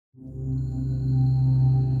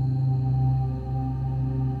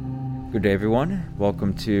Good day, everyone.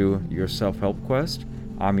 Welcome to your Self-Help Quest.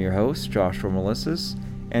 I'm your host, Joshua Melissus,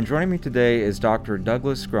 and joining me today is Dr.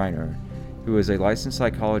 Douglas Greiner, who is a licensed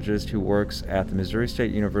psychologist who works at the Missouri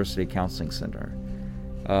State University Counseling Center.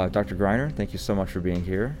 Dr. Greiner, thank you so much for being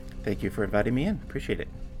here. Thank you for inviting me in. Appreciate it.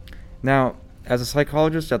 Now, as a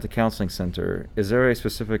psychologist at the Counseling Center, is there a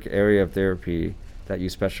specific area of therapy that you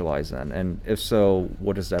specialize in? And if so,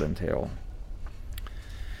 what does that entail?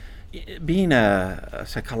 Being a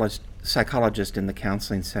psychologist in the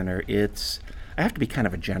Counseling Center, I have to be kind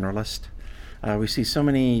of a generalist. We see so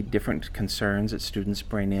many different concerns that students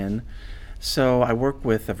bring in. So I work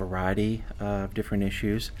with a variety of different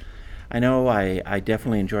issues. I know I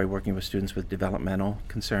definitely enjoy working with students with developmental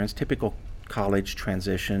concerns, typical college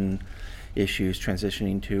transition issues,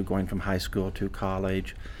 transitioning to going from high school to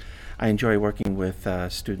college. I enjoy working with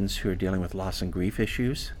students who are dealing with loss and grief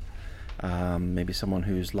issues. Maybe someone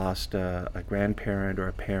who's lost a grandparent or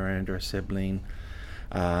a parent or a sibling.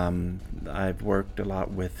 I've worked a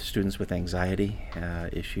lot with students with anxiety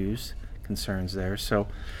issues, concerns there. So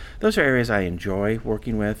those are areas I enjoy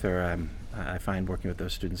working with, or I find working with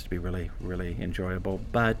those students to be really, really enjoyable.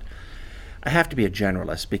 But I have to be a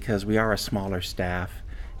generalist because we are a smaller staff,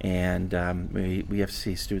 and we have to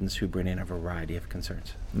see students who bring in a variety of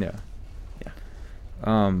concerns. Yeah.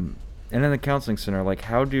 And in the Counseling Center,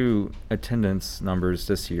 how do attendance numbers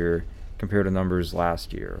this year compare to numbers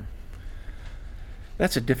last year?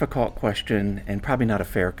 That's a difficult question and probably not a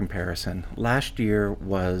fair comparison. Last year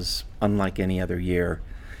was unlike any other year,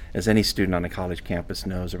 as any student on a college campus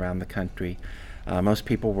knows around the country. Most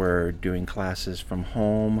people were doing classes from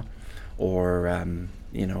home, or and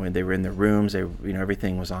they were in their rooms.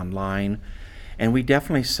 Everything was online, and we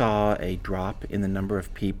definitely saw a drop in the number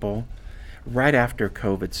of people right after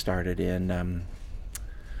COVID started in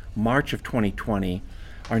March of 2020.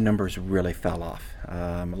 Our numbers really fell off.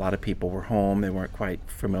 A lot of people were home. They weren't quite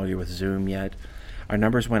familiar with Zoom yet. Our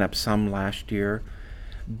numbers went up some last year.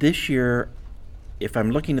 This year, if I'm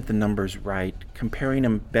looking at the numbers right, comparing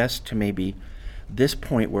them best to maybe this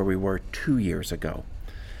point where we were 2 years ago,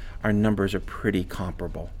 our numbers are pretty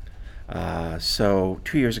comparable. So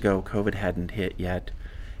 2 years ago, COVID hadn't hit yet,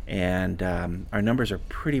 and our numbers are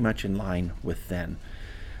pretty much in line with then.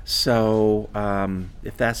 So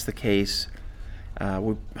if that's the case,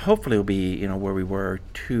 hopefully we'll be where we were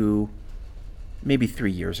maybe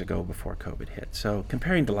 3 years ago before COVID hit. So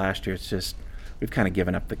comparing to last year, it's just we've kind of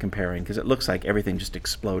given up the comparing because it looks like everything just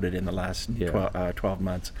exploded in the last 12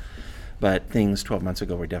 months. But things 12 months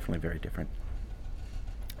ago were definitely very different.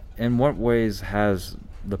 In what ways has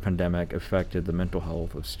the pandemic affected the mental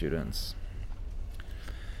health of students?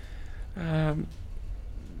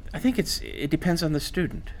 I think it depends on the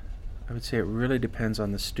student. I would say it really depends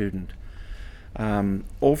on the student.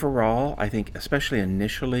 Overall, I think especially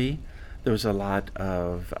initially, there was a lot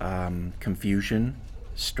of confusion,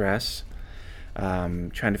 stress,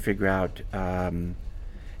 trying to figure out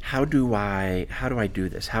how do I do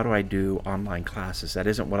this? How do I do online classes? That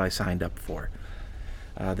isn't what I signed up for.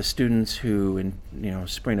 The students who in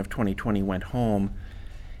spring of 2020 went home,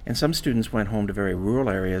 and some students went home to very rural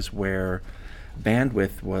areas where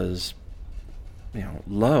bandwidth was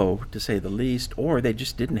low, to say the least, or they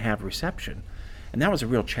just didn't have reception. And that was a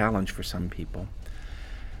real challenge for some people.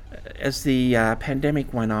 As the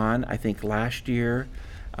pandemic went on, I think last year,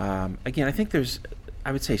 again, I think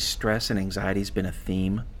I would say stress and anxiety has been a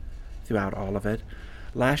theme throughout all of it.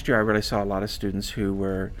 Last year, I really saw a lot of students who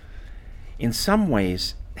were, in some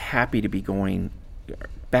ways, happy to be going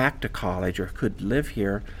back to college or could live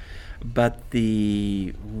here, but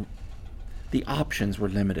the options were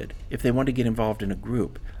limited. If they wanted to get involved in a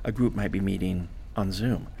group might be meeting on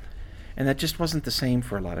Zoom. And that just wasn't the same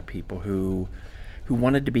for a lot of people who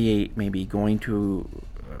wanted to be maybe going to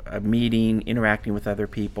a meeting, interacting with other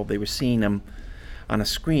people. They were seeing them on a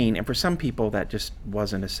screen, and for some people that just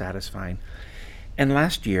wasn't as satisfying. And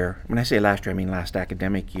last year, when I say last year, I mean last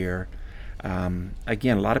academic year,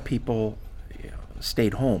 again, a lot of people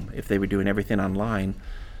stayed home. If they were doing everything online,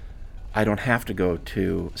 I don't have to go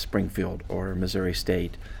to Springfield or Missouri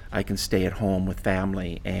State. I can stay at home with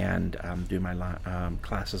family and do my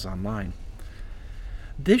classes online.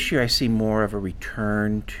 This year I see more of a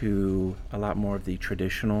return to a lot more of the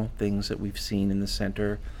traditional things that we've seen in the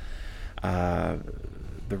center, the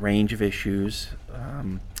range of issues.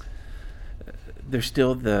 There's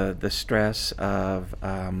still the stress of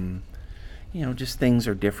just things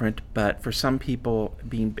are different, but for some people,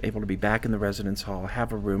 being able to be back in the residence hall,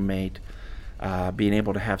 have a roommate, being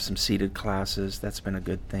able to have some seated classes, that's been a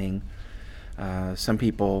good thing. Some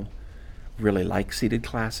people really like seated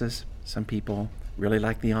classes. Some people really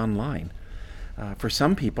like the online. For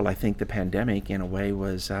some people, I think the pandemic, in a way,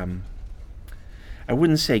 was, I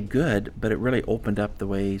wouldn't say good, but it really opened up the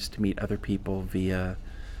ways to meet other people via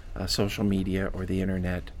social media or the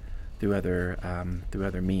internet through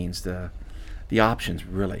other means. The options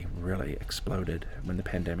really, really exploded when the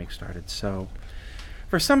pandemic started. So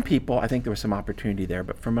for some people, I think there was some opportunity there,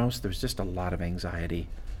 but for most, there was just a lot of anxiety.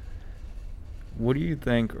 What do you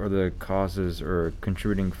think are the causes or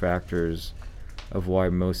contributing factors of why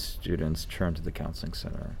most students turn to the counseling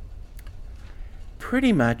center?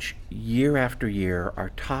 Pretty much year after year,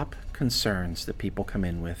 our top concerns that people come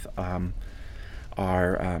in with are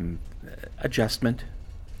adjustment.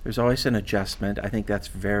 There's always an adjustment. I think that's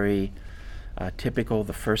very typical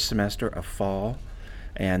the first semester of fall.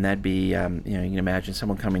 And that'd be, you can imagine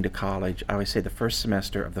someone coming to college. I always say the first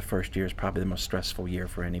semester of the first year is probably the most stressful year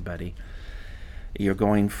for anybody. You're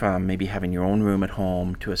going from maybe having your own room at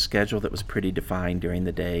home to a schedule that was pretty defined during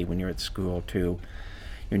the day when you're at school to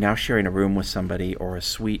you're now sharing a room with somebody or a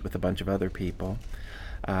suite with a bunch of other people.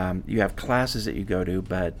 You have classes that you go to,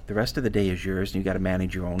 but the rest of the day is yours, and you got to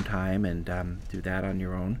manage your own time and do that on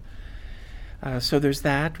your own. So there's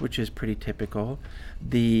that, which is pretty typical.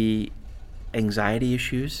 The anxiety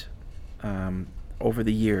issues. Over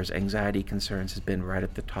the years, anxiety concerns has been right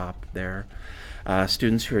at the top there.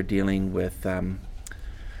 Students who are dealing with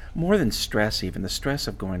more than stress, even the stress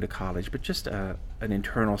of going to college, but just an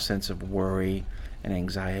internal sense of worry and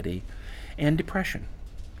anxiety, and depression.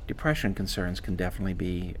 Depression concerns can definitely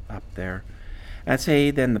be up there. I'd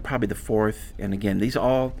say then probably the fourth, and again, these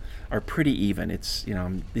all are pretty even. It's,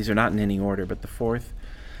 these are not in any order, but the fourth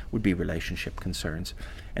would be relationship concerns.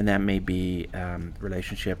 And that may be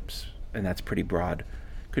relationships, and that's pretty broad.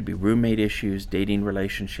 Could be roommate issues, dating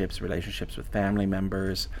relationships, relationships with family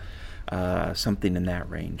members, something in that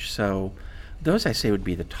range. So those, I say, would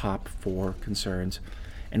be the top four concerns.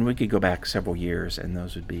 And we could go back several years, and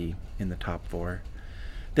those would be in the top four.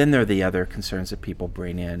 Then there are the other concerns that people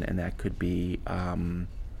bring in, and that could be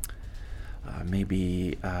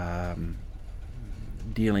maybe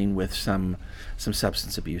dealing with some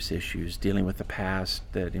substance abuse issues, dealing with the past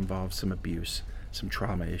that involves some abuse, some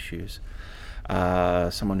trauma issues,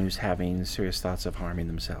 someone who's having serious thoughts of harming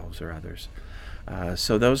themselves or others.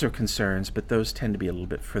 So those are concerns, but those tend to be a little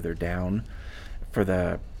bit further down for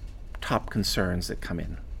the top concerns that come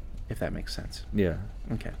in, if that makes sense. Yeah.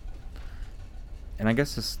 Okay. And I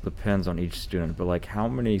guess this depends on each student, but how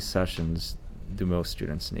many sessions do most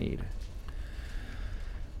students need?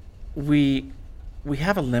 We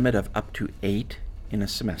have a limit of up to 8 in a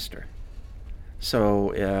semester.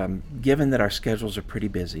 So given that our schedules are pretty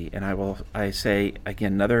busy, and I say,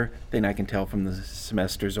 again, another thing I can tell from the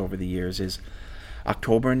semesters over the years is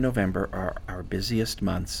October and November are our busiest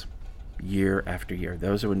months year after year.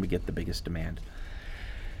 Those are when we get the biggest demand.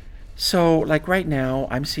 So right now,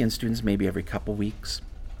 I'm seeing students maybe every couple weeks.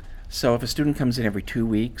 So if a student comes in every 2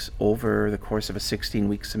 weeks over the course of a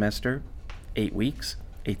 16-week semester, 8 weeks,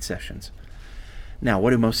 8 sessions. Now,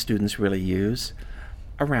 what do most students really use?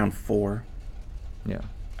 Around 4. Yeah.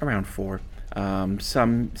 Around 4.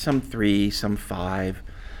 Some 3, some 5,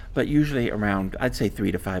 but usually around, I'd say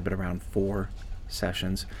 3 to 5, but around 4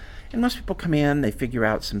 sessions. And most people come in, they figure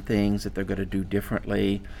out some things that they're going to do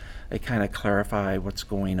differently. They kind of clarify what's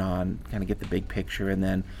going on, kind of get the big picture, and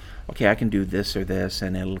then, okay, I can do this or this,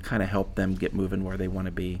 and it'll kind of help them get moving where they want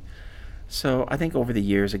to be. So I think over the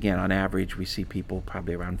years, again, on average, we see people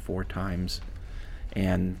probably around 4 times.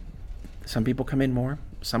 And some people come in more.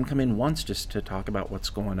 Some come in once just to talk about what's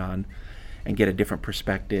going on and get a different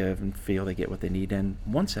perspective and feel they get what they need. And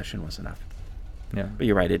one session was enough. Yeah. But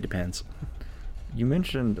you're right, it depends. You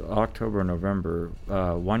mentioned October and November.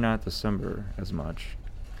 Why not December as much?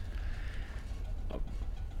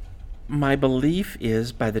 My belief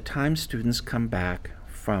is by the time students come back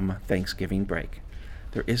from Thanksgiving break,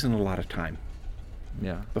 there isn't a lot of time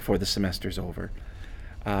before the semester's over.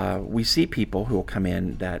 We see people who will come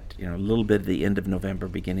in that, a little bit at the end of November,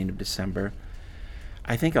 beginning of December.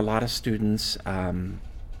 I think a lot of students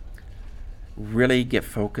really get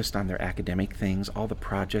focused on their academic things, all the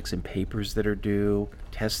projects and papers that are due,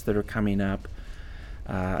 tests that are coming up.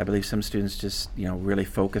 I believe some students just, really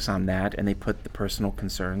focus on that, and they put the personal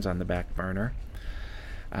concerns on the back burner.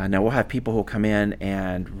 Now we'll have people who come in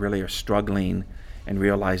and really are struggling and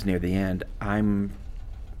realize near the end, I'm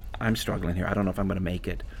struggling here. I don't know if I'm going to make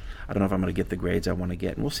it. I don't know if I'm going to get the grades I want to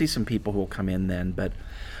get. And we'll see some people who will come in then, but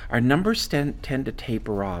our numbers tend to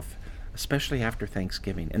taper off, especially after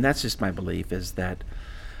Thanksgiving. And that's just my belief, is that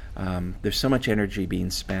there's so much energy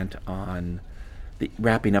being spent on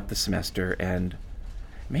wrapping up the semester and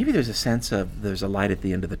maybe there's a sense of there's a light at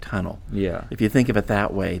the end of the tunnel. Yeah. If you think of it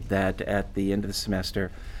that way, that at the end of the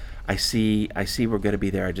semester, I see we're going to be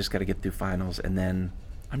there. I just got to get through finals, and then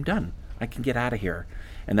I'm done. I can get out of here,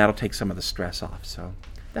 and that'll take some of the stress off. So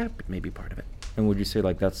that may be part of it. And would you say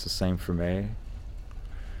like that's the same for May?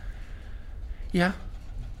 Yeah.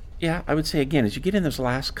 Yeah, I would say, again, as you get in those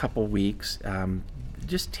last couple weeks,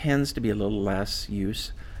 just tends to be a little less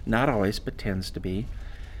use. Not always, but tends to be.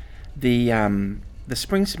 The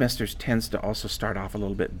spring semesters tends to also start off a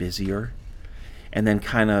little bit busier, and then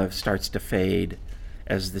kind of starts to fade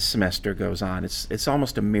as the semester goes on. It's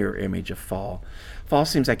almost a mirror image of fall. Fall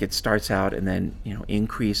seems like it starts out and then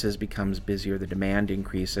increases, becomes busier, the demand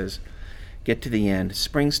increases. Get to the end.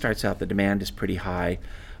 Spring starts out, the demand is pretty high,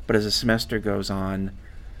 but as the semester goes on,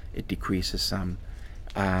 it decreases some.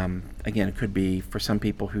 Again, it could be for some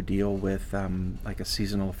people who deal with like a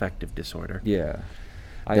seasonal affective disorder. Yeah.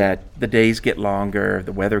 That the days get longer,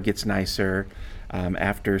 the weather gets nicer.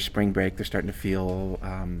 After spring break, they're starting to feel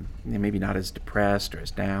maybe not as depressed or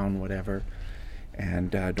as down, whatever,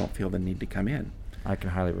 and don't feel the need to come in. I can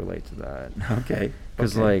highly relate to that. Okay.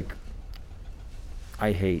 Because like,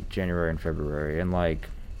 I hate January and February, and like,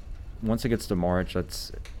 once it gets to March,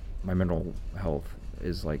 that's my mental health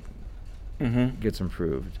is like gets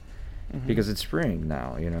improved because it's spring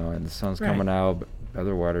now, and the sun's coming out,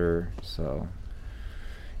 better weather, so.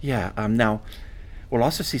 Yeah. Now, we'll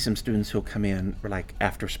also see some students who'll come in like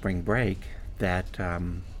after spring break that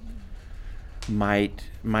might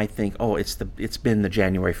think, oh, it's been the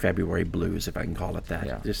January February blues, if I can call it that.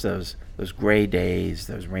 Yeah. Just those gray days,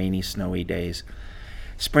 those rainy, snowy days.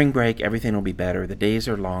 Spring break, everything will be better. The days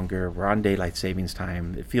are longer. We're on daylight savings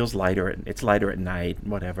time. It feels lighter. It's lighter at night,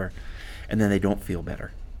 whatever. And then they don't feel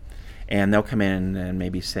better. And they'll come in and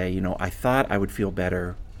maybe say, I thought I would feel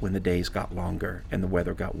better when the days got longer and the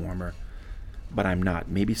weather got warmer, but I'm not.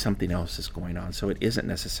 Maybe something else is going on. So it isn't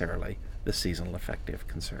necessarily the seasonal affective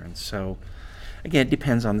concerns. So again, it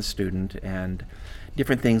depends on the student and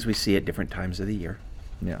different things we see at different times of the year.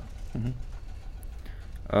 Yeah.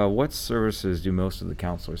 What services do most of the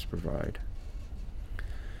counselors provide?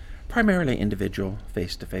 Primarily individual,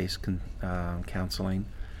 face-to-face counseling.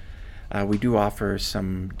 We do offer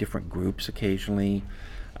some different groups occasionally.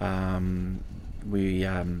 We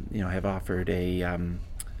have offered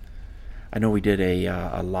I know we did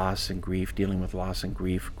a loss and grief, dealing with loss and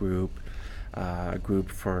grief group, a group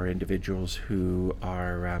for individuals who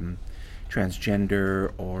are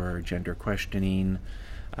transgender or gender questioning,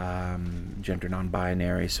 gender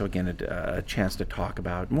non-binary. So again, a chance to talk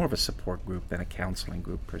about more of a support group than a counseling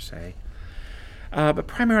group per se. But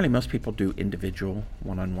primarily most people do individual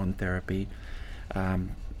one-on-one therapy.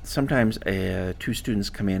 Sometimes two students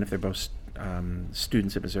come in, if they're both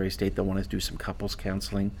students at Missouri State, they'll want to do some couples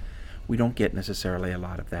counseling. We don't get necessarily a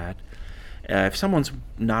lot of that. If someone's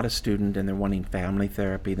not a student and they're wanting family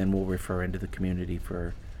therapy, then we'll refer into the community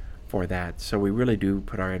for that. So we really do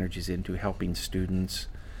put our energies into helping students,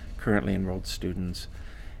 currently enrolled students.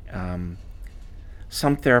 Some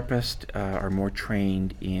therapists are more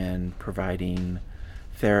trained in providing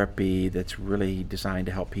therapy that's really designed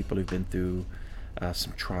to help people who've been through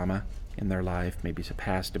some trauma in their life, maybe some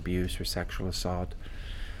past abuse or sexual assault.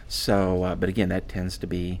 So, but again, that tends to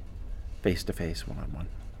be face-to-face, one-on-one.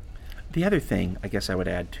 The other thing, I guess I would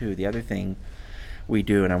add too, the other thing we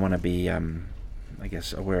do, and I want to be,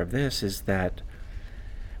 aware of this, is that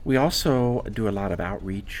we also do a lot of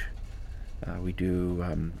outreach. We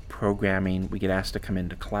do programming. We get asked to come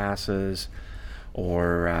into classes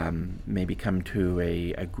or maybe come to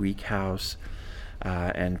a Greek house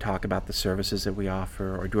and talk about the services that we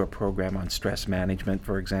offer, or do a program on stress management,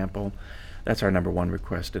 for example. That's our number one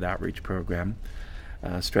requested outreach program,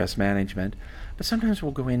 stress management. But sometimes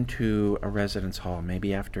we'll go into a residence hall,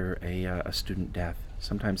 maybe after a student death.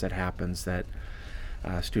 Sometimes that happens, that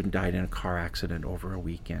a student died in a car accident over a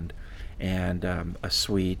weekend, and a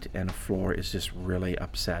suite and a floor is just really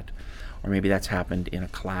upset. Or maybe that's happened in a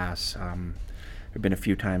class. There have been a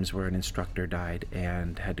few times where an instructor died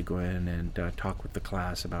and had to go in and talk with the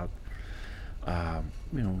class about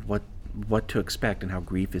what to expect and how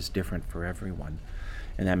grief is different for everyone,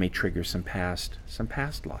 and that may trigger some past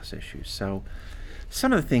loss issues. So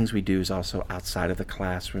some of the things we do is also outside of the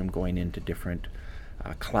classroom, going into different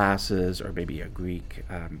classes, or maybe a Greek,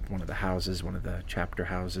 one of the houses, one of the chapter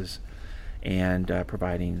houses, and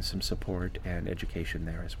providing some support and education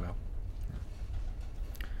there as well.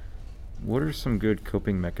 What are some good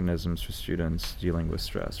coping mechanisms for students dealing with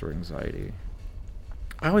stress or anxiety?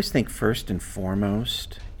 I always think first and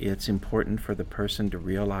foremost, it's important for the person to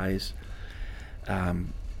realize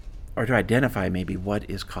or to identify maybe what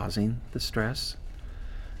is causing the stress.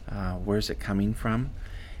 Where's it coming from?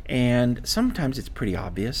 And sometimes it's pretty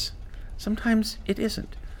obvious. Sometimes it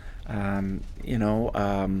isn't. Um, you know,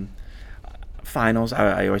 um, Finals,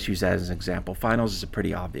 I always use that as an example. Finals is a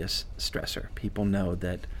pretty obvious stressor. People know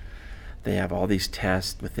that they have all these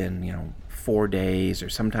tests within, 4 days, or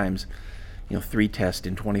sometimes, 3 tests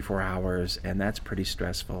in 24 hours, and that's pretty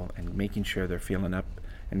stressful, and making sure they're feeling up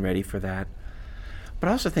and ready for that. But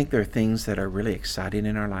I also think there are things that are really exciting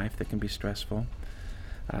in our life that can be stressful.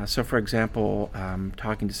 So, for example,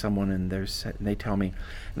 talking to someone and they tell me,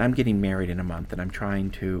 and I'm getting married in a month, and I'm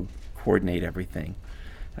trying to coordinate everything.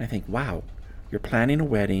 And I think, wow, you're planning a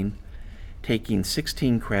wedding, taking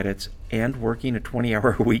 16 credits, and working a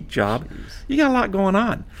 20-hour-a-week job. Jeez. You got a lot going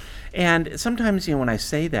on. And sometimes, when I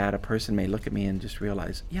say that, a person may look at me and just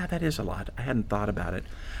realize, yeah, that is a lot. I hadn't thought about it.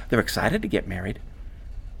 They're excited to get married.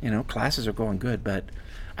 Classes are going good, but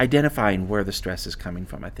identifying where the stress is coming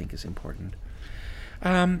from, I think, is important.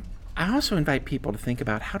 I also invite people to think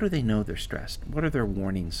about, how do they know they're stressed? What are their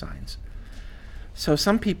warning signs? So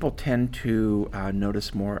some people tend to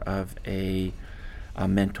notice more of a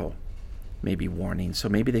mental, maybe, warning. So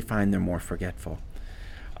maybe they find they're more forgetful,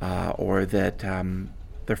 or that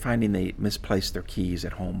they're finding they misplace their keys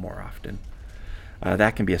at home more often.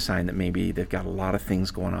 That can be a sign that maybe they've got a lot of things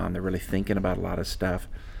going on. They're really thinking about a lot of stuff,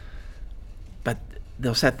 but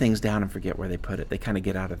they'll set things down and forget where they put it. They kind of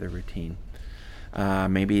get out of their routine.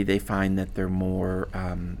 Maybe they find that they're more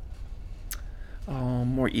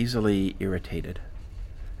easily irritated.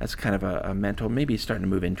 That's kind of a mental, maybe starting to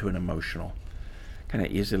move into an emotional, kind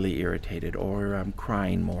of easily irritated, or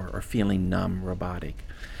crying more, or feeling numb, robotic.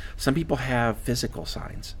 Some people have physical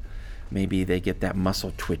signs. Maybe they get that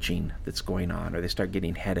muscle twitching that's going on, or they start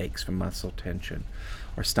getting headaches from muscle tension,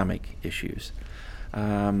 or stomach issues.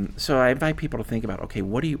 So I invite people to think about, okay,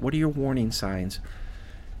 what are your warning signs?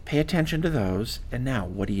 Pay attention to those, and now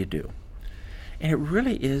what do you do? And it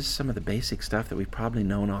really is some of the basic stuff that we've probably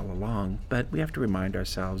known all along, but we have to remind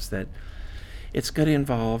ourselves that it's going to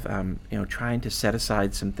involve, trying to set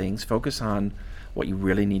aside some things, focus on what you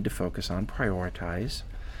really need to focus on, prioritize.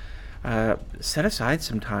 Set aside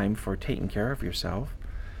some time for taking care of yourself.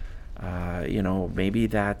 Maybe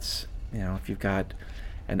that's, if you've got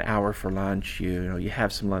an hour for lunch, you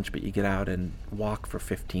have some lunch, but you get out and walk for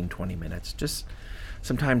 15, 20 minutes. Just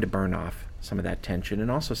some time to burn off some of that tension, and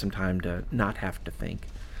also some time to not have to think.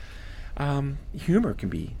 Humor can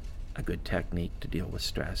be a good technique to deal with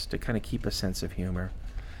stress, to kind of keep a sense of humor.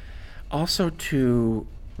 Also,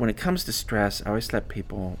 when it comes to stress, I always let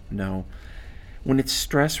people know, when it's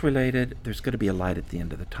stress related, there's going to be a light at the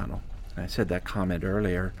end of the tunnel. And I said that comment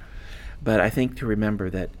earlier, but I think to remember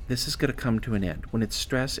that this is going to come to an end. When it's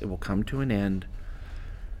stress, it will come to an end.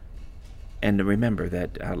 And to remember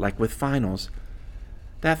that, like with finals,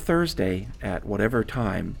 that Thursday at whatever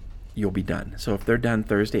time, you'll be done. So if they're done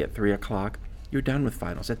Thursday at 3 o'clock, you're done with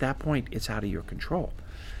finals. At that point, it's out of your control.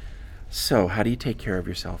 So how do you take care of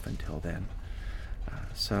yourself until then?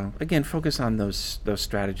 So again, focus on those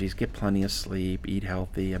strategies. Get plenty of sleep, eat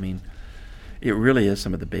healthy. I mean, it really is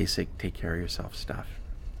some of the basic take care of yourself stuff.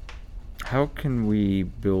 How can we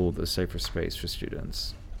build a safer space for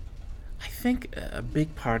students? I think a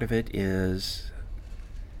big part of it is,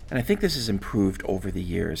 and I think this has improved over the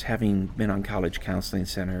years, having been on college counseling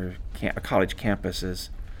center, college campuses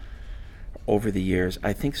over the years,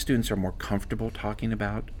 I think students are more comfortable talking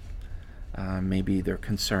about maybe their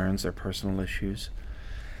concerns, their personal issues.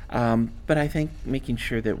 But I think making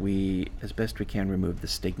sure that we, as best we can, remove the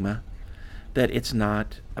stigma, that it's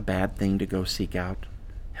not a bad thing to go seek out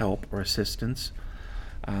help or assistance.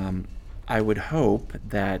 I would hope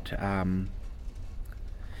that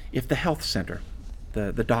if the health center,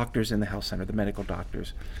 the doctors in the health center, the medical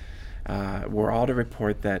doctors, were all to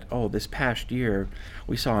report that, this past year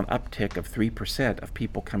we saw an uptick of 3% of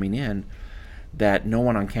people coming in, that no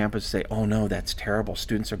one on campus say, oh no, that's terrible,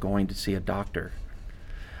 students are going to see a doctor.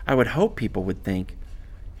 I would hope people would think,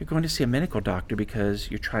 you're going to see a medical doctor because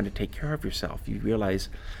you're trying to take care of yourself. You realize,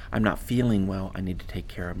 I'm not feeling well, I need to take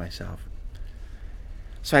care of myself.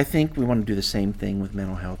 So I think we want to do the same thing with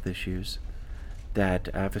mental health issues, that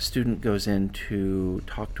if a student goes in to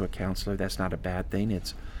talk to a counselor, that's not a bad thing.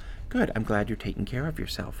 It's good. I'm glad you're taking care of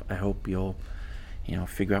yourself. I hope you'll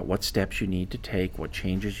figure out what steps you need to take, what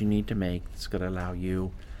changes you need to make that's going to allow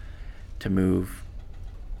you to move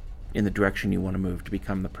in the direction you want to move, to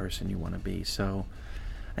become the person you want to be. So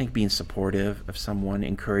I think being supportive of someone,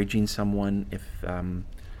 encouraging someone if they're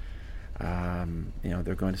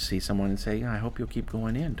going to see someone, and say, I hope you'll keep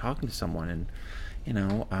going in, talking to someone,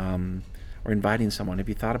 and or inviting someone. If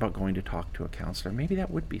you thought about going to talk to a counselor, maybe that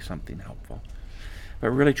would be something helpful.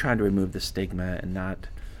 But really trying to remove the stigma and not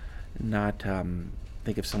not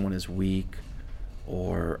think of someone as weak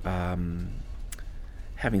or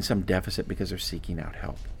having some deficit because they're seeking out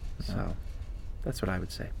help. So that's what I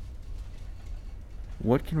would say.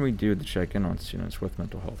 What can we do to check in on students with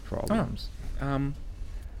mental health problems?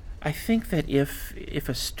 I think that if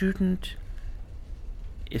a student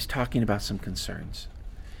is talking about some concerns,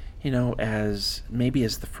 as maybe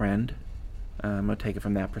as the friend, I'm going to take it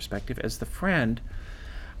from that perspective. As the friend,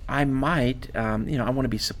 I might, I want to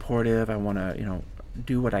be supportive. I want to,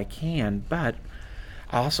 do what I can, but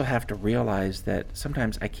I also have to realize that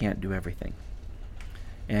sometimes I can't do everything.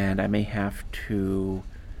 And I may have to,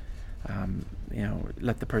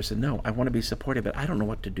 let the person know, I want to be supportive, but I don't know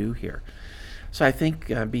what to do here. So I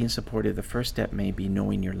think being supportive, the first step may be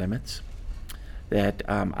knowing your limits, that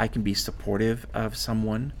I can be supportive of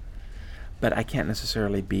someone, but I can't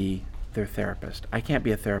necessarily be their therapist. I can't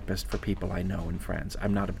be a therapist for people I know and friends.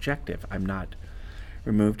 I'm not objective. I'm not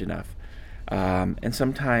removed enough. And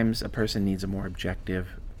sometimes a person needs a more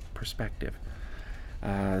objective perspective.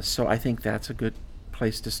 So I think that's a good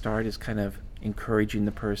place to start, is kind of encouraging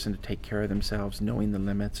the person to take care of themselves, knowing the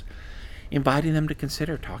limits, inviting them to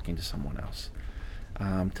consider talking to someone else,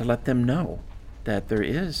 to let them know that there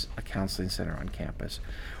is a counseling center on campus.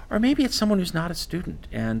 Or maybe it's someone who's not a student,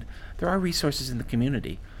 and there are resources in the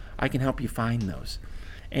community. I can help you find those.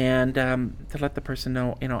 And to let the person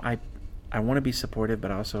know, I want to be supportive,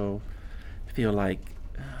 but also feel like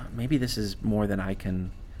maybe this is more than I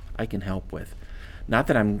can help with. Not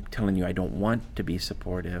that I'm telling you I don't want to be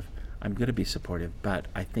supportive. I'm going to be supportive, but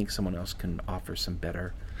I think someone else can offer some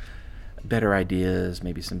better ideas,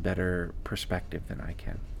 maybe some better perspective than I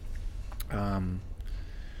can.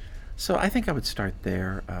 So I think I would start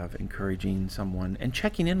there, of encouraging someone and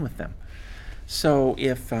checking in with them. So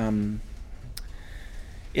if a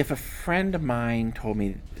friend of mine told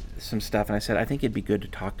me some stuff and I said, I think it'd be good to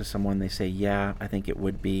talk to someone, they say, yeah, I think it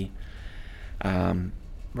would be.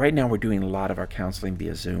 Right now we're doing a lot of our counseling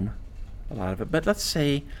via Zoom, a lot of it. But let's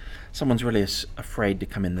say someone's really afraid to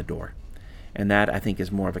come in the door. And that, I think,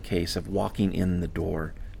 is more of a case of walking in the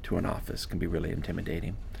door to an office can be really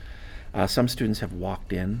intimidating. Some students have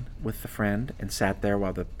walked in with the friend and sat there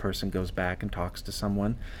while the person goes back and talks to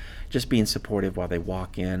someone, just being supportive while they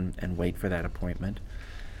walk in and wait for that appointment.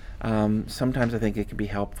 Sometimes I think it can be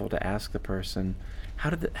helpful to ask the person, how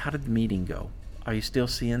did the meeting go? Are you still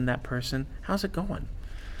seeing that person? How's it going?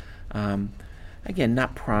 Again,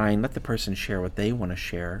 not prying. Let the person share what they want to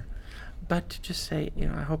share, but to just say,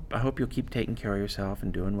 I hope you'll keep taking care of yourself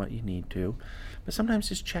and doing what you need to. But sometimes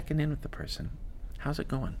just checking in with the person. How's it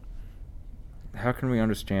going? How can we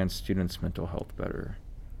understand students' mental health better?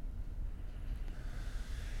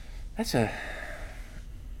 That's a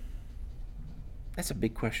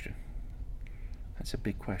big question. That's a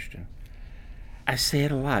big question. I say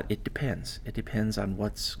it a lot. It depends. It depends on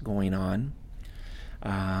what's going on.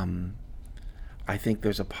 I think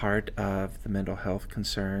there's a part of the mental health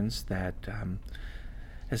concerns that,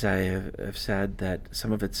 as I have said, that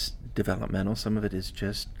some of it's developmental, some of it is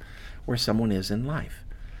just where someone is in life.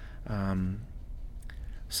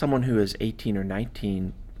 Someone who is 18 or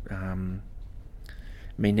 19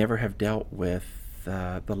 may never have dealt with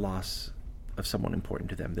the loss of someone important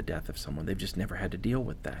to them, the death of someone. They've just never had to deal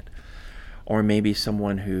with that. Or maybe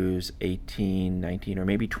someone who's 18, 19, or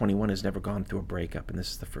maybe 21 has never gone through a breakup, and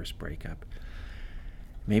this is the first breakup.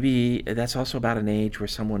 Maybe that's also about an age where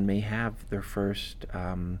someone may have their first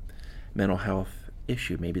mental health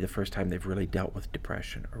issue, maybe the first time they've really dealt with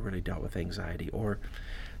depression or really dealt with anxiety or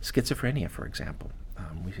schizophrenia, for example.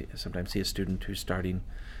 We sometimes see a student who's starting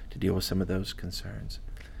to deal with some of those concerns.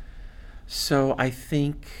 So I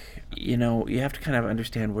think, you have to kind of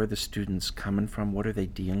understand where the student's coming from, what are they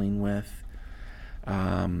dealing with,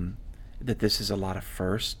 that this is a lot of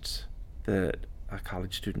firsts that a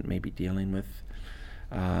college student may be dealing with,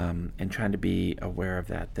 and trying to be aware of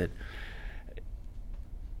that,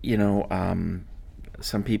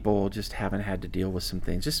 some people just haven't had to deal with some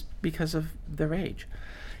things just because of their age.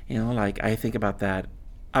 I always think about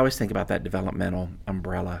that developmental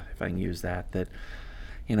umbrella, if I can use that,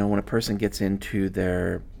 when a person gets into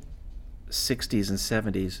their 60s and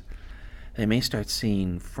 70s, they may start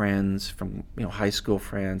seeing friends from, high school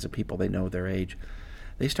friends and people they know their age.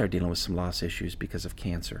 They start dealing with some loss issues because of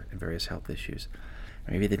cancer and various health issues.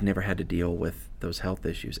 Maybe they've never had to deal with those health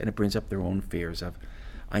issues, and it brings up their own fears of,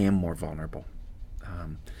 I am more vulnerable.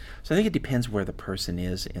 So I think it depends where the person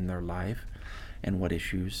is in their life and what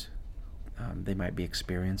issues they might be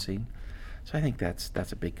experiencing. So I think that's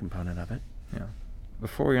a big component of it. Yeah.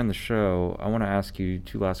 Before we end the show, I want to ask you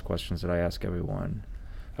two last questions that I ask everyone.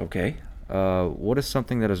 Okay. What is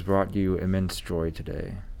something that has brought you immense joy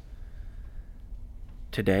today?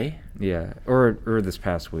 Today? Yeah, or this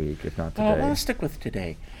past week, if not today. Well, let's stick with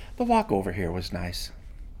today. The walk over here was nice.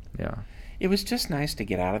 Yeah. It was just nice to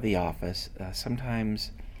get out of the office.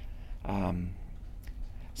 Sometimes I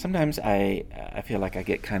feel like I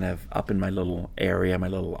get kind of up in my little area, my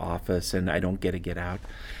little office, and I don't get to get out.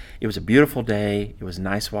 It was a beautiful day. It was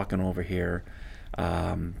nice walking over here.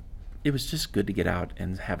 It was just good to get out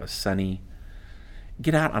and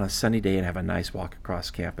get out on a sunny day and have a nice walk across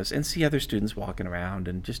campus and see other students walking around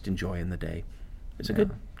and just enjoying the day. It's a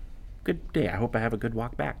good day. I hope I have a good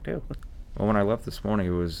walk back too. Well, when I left this morning,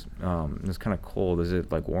 it was kind of cold. Is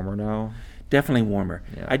it like warmer now? Definitely warmer.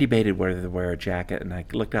 Yeah. I debated whether to wear a jacket, and I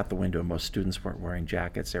looked out the window, and most students weren't wearing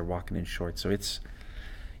jackets. They're walking in shorts. So it's,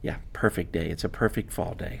 perfect day. It's a perfect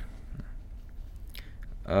fall day.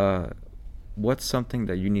 What's something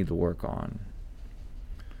that you need to work on?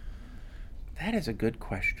 That is a good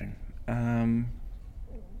question. I'm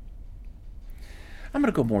going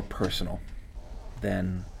to go more personal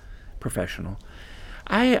than professional.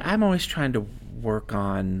 I'm always trying to work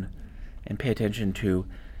on and pay attention to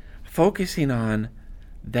focusing on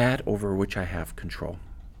that over which I have control.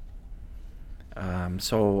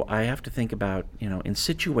 So I have to think about, in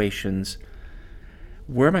situations,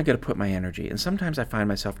 where am I going to put my energy? And sometimes I find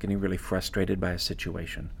myself getting really frustrated by a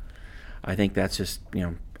situation. I think that's just,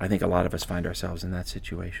 I think a lot of us find ourselves in that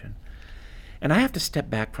situation. And I have to step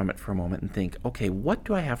back from it for a moment and think, okay, what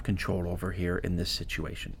do I have control over here in this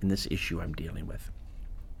situation, in this issue I'm dealing with?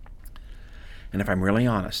 And if I'm really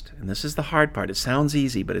honest, and this is the hard part, it sounds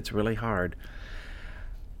easy, but it's really hard,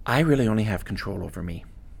 I really only have control over me.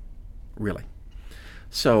 Really.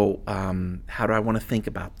 So how do I want to think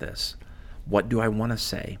about this? What do I want to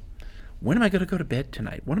say? When am I going to go to bed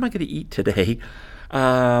tonight? What am I going to eat today?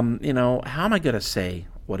 How am I going to say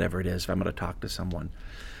whatever it is if I'm going to talk to someone?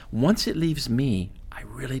 Once it leaves me, I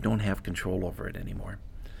really don't have control over it anymore.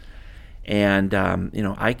 And,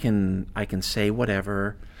 I can say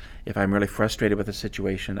whatever. If I'm really frustrated with a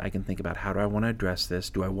situation, I can think about how do I want to address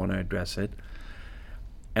this? Do I want to address it?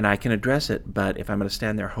 And I can address it, but if I'm going to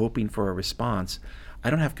stand there hoping for a response,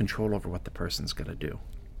 I don't have control over what the person's going to do.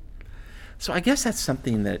 So I guess that's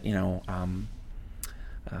something that,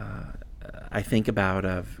 I think about,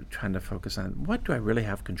 of trying to focus on what do I really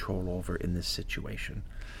have control over in this situation.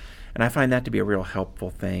 And I find that to be a real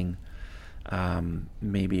helpful thing.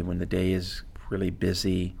 Maybe when the day is really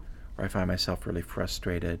busy or I find myself really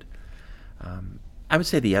frustrated. I would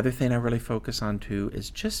say the other thing I really focus on too is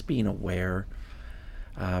just being aware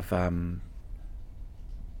of how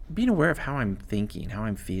I'm thinking, how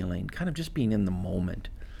I'm feeling, kind of just being in the moment.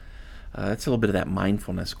 It's a little bit of that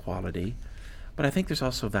mindfulness quality. But I think there's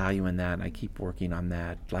also value in that, and I keep working on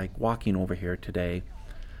that. Like walking over here today,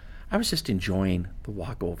 I was just enjoying the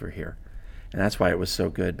walk over here. And that's why it was so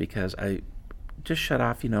good, because I just shut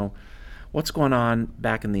off, what's going on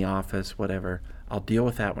back in the office, whatever. I'll deal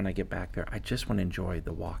with that when I get back there. I just want to enjoy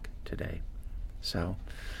the walk today. So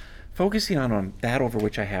focusing on that over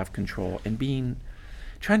which I have control and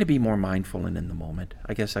trying to be more mindful and in the moment.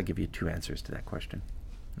 I guess I'll give you two answers to that question.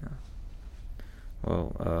 Yeah.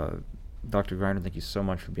 Well, Dr. Greiner, thank you so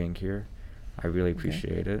much for being here. I really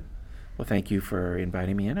appreciate it. Well, thank you for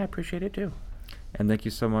inviting me in. I appreciate it too. And thank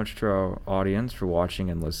you so much to our audience for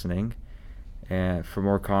watching and listening. And for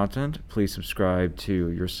more content, please subscribe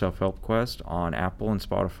to Your Self-Help Quest on Apple and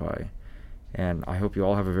Spotify. And I hope you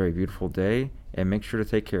all have a very beautiful day, and make sure to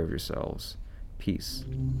take care of yourselves. Peace.